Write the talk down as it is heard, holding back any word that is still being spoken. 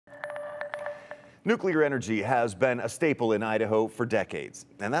Nuclear energy has been a staple in Idaho for decades,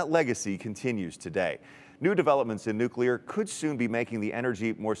 and that legacy continues today. New developments in nuclear could soon be making the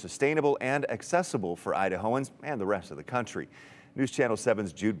energy more sustainable and accessible for Idahoans and the rest of the country. News Channel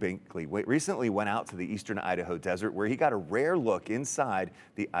 7's Jude Binkley recently went out to the eastern Idaho desert where he got a rare look inside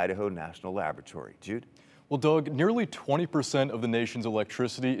the Idaho National Laboratory. Jude? Well, Doug, nearly 20% of the nation's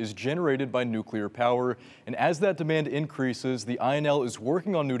electricity is generated by nuclear power, and as that demand increases, the INL is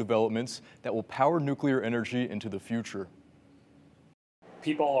working on new developments that will power nuclear energy into the future.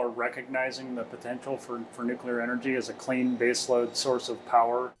 People are recognizing the potential for nuclear energy as a clean baseload source of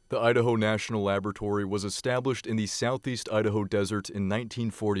power. The Idaho National Laboratory was established in the southeast Idaho desert in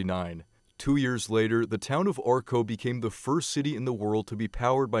 1949. 2 years later, the town of Arco became the first city in the world to be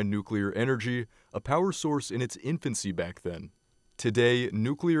powered by nuclear energy, a power source in its infancy back then. Today,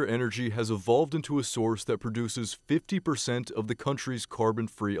 nuclear energy has evolved into a source that produces 50% of the country's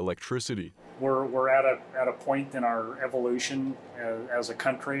carbon-free electricity. We're at a point in our evolution as a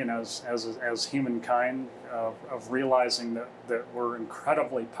country and as humankind of realizing that we're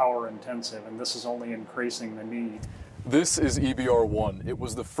incredibly power intensive, and this is only increasing the need. This is EBR-1. It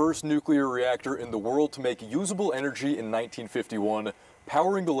was the first nuclear reactor in the world to make usable energy in 1951,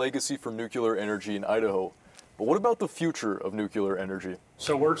 powering the legacy for nuclear energy in Idaho. But what about the future of nuclear energy?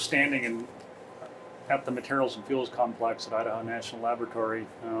 So we're standing at the Materials and Fuels Complex at Idaho National Laboratory.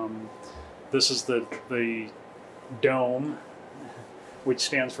 This is the dome, which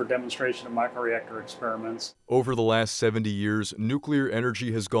stands for Demonstration of Microreactor Experiments. Over the last 70 years, nuclear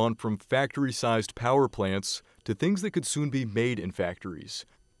energy has gone from factory-sized power plants to things that could soon be made in factories.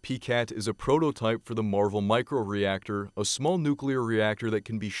 PCAT is a prototype for the Marvel Microreactor, a small nuclear reactor that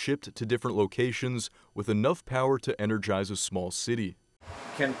can be shipped to different locations with enough power to energize a small city.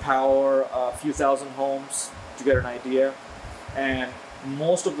 Can power a few thousand homes, to get an idea, and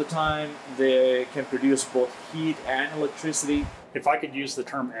most of the time they can produce both heat and electricity. If I could use the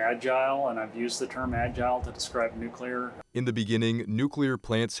term agile, and I've used the term agile to describe nuclear. In the beginning, nuclear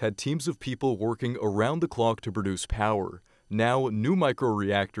plants had teams of people working around the clock to produce power. Now, new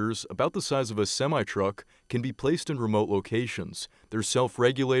microreactors, about the size of a semi-truck, can be placed in remote locations. They're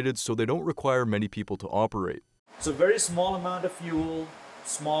self-regulated, so they don't require many people to operate. So very small amount of fuel,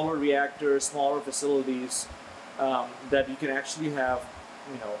 smaller reactors, smaller facilities that you can actually have,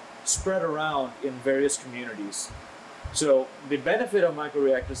 spread around in various communities. So the benefit of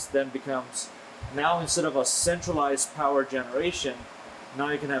microreactors then becomes, now instead of a centralized power generation, now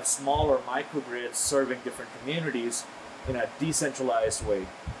you can have smaller microgrids serving different communities in a decentralized way.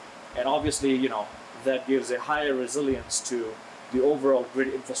 And obviously, that gives a higher resilience to the overall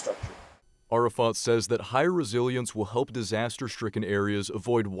grid infrastructure. Arafat says that higher resilience will help disaster-stricken areas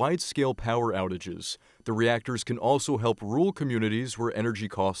avoid wide-scale power outages. The reactors can also help rural communities where energy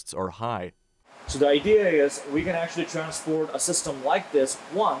costs are high. So the idea is we can actually transport a system like this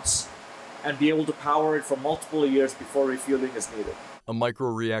once and be able to power it for multiple years before refueling is needed. A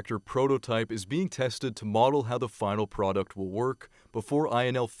microreactor prototype is being tested to model how the final product will work before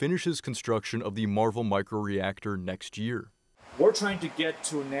INL finishes construction of the Marvel Microreactor next year. We're trying to get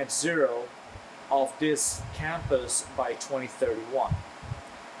to net zero of this campus by 2031.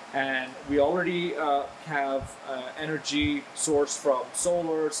 And we already have energy sourced from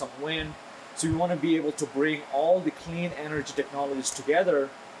solar, some wind. So we want to be able to bring all the clean energy technologies together,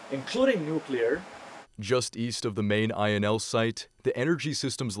 including nuclear. Just east of the main INL site, the Energy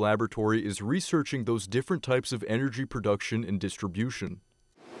Systems Laboratory is researching those different types of energy production and distribution.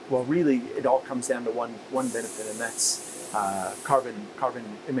 Well, really, it all comes down to one benefit, and that's carbon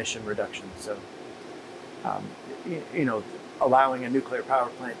emission reduction. So, allowing a nuclear power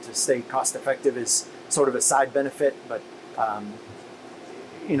plant to stay cost effective is sort of a side benefit, but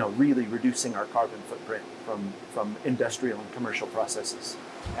really reducing our carbon footprint from industrial and commercial processes.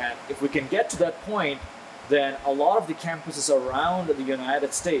 And if we can get to that point, then a lot of the campuses around the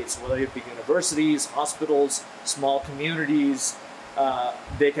United States, whether it be universities, hospitals, small communities,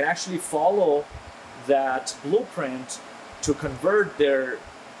 they can actually follow that blueprint to convert their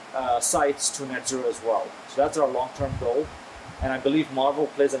sites to net zero as well. So that's our long-term goal, and I believe Marvel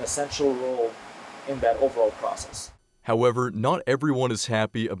plays an essential role in that overall process. However, not everyone is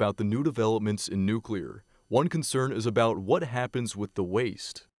happy about the new developments in nuclear. One concern is about what happens with the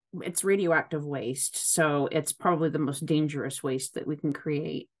waste. It's radioactive waste, so it's probably the most dangerous waste that we can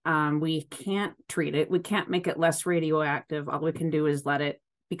create. We can't treat it. We can't make it less radioactive. All we can do is let it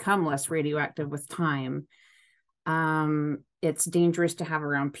become less radioactive with time. It's dangerous to have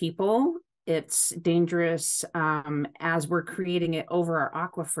around people. It's dangerous as we're creating it over our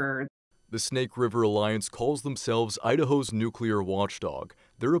aquifer. The Snake River Alliance calls themselves Idaho's nuclear watchdog.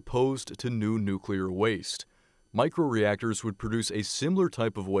 they're opposed to new nuclear waste. Microreactors would produce a similar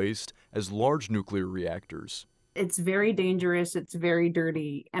type of waste as large nuclear reactors. It's very dangerous, it's very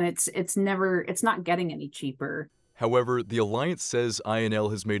dirty, and it's not getting any cheaper. However, the Alliance says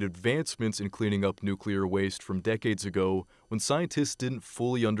INL has made advancements in cleaning up nuclear waste from decades ago when scientists didn't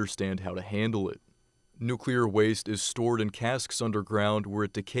fully understand how to handle it. Nuclear waste is stored in casks underground where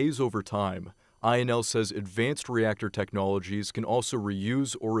it decays over time. INL says advanced reactor technologies can also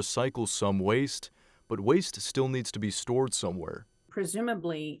reuse or recycle some waste, but waste still needs to be stored somewhere.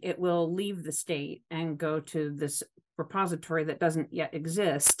 Presumably, it will leave the state and go to this repository that doesn't yet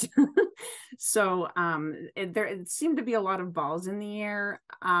exist. So there seem to be a lot of balls in the air.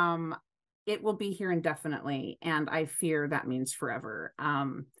 It will be here indefinitely, and I fear that means forever.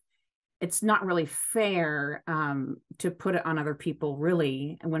 It's not really fair to put it on other people,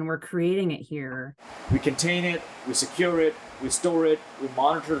 really, when we're creating it here. We contain it, we secure it, we store it, we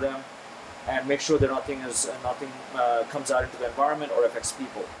monitor them, and make sure that nothing comes out into the environment or affects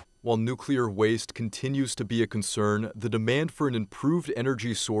people. While nuclear waste continues to be a concern, the demand for an improved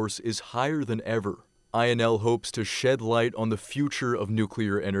energy source is higher than ever. INL hopes to shed light on the future of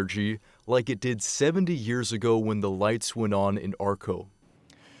nuclear energy like it did 70 years ago when the lights went on in Arco.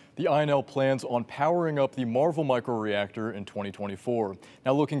 The INL plans on powering up the Marvel microreactor in 2024.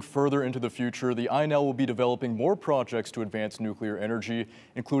 Now, looking further into the future, the INL will be developing more projects to advance nuclear energy,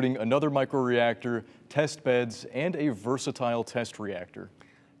 including another microreactor, test beds, and a versatile test reactor.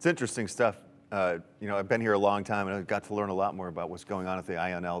 It's interesting stuff. I've been here a long time and I got to learn a lot more about what's going on at the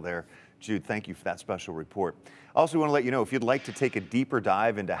INL there. Jude, thank you for that special report. Also want to let you know, if you'd like to take a deeper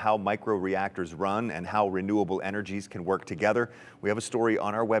dive into how microreactors run and how renewable energies can work together, we have a story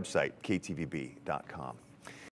on our website, ktvb.com.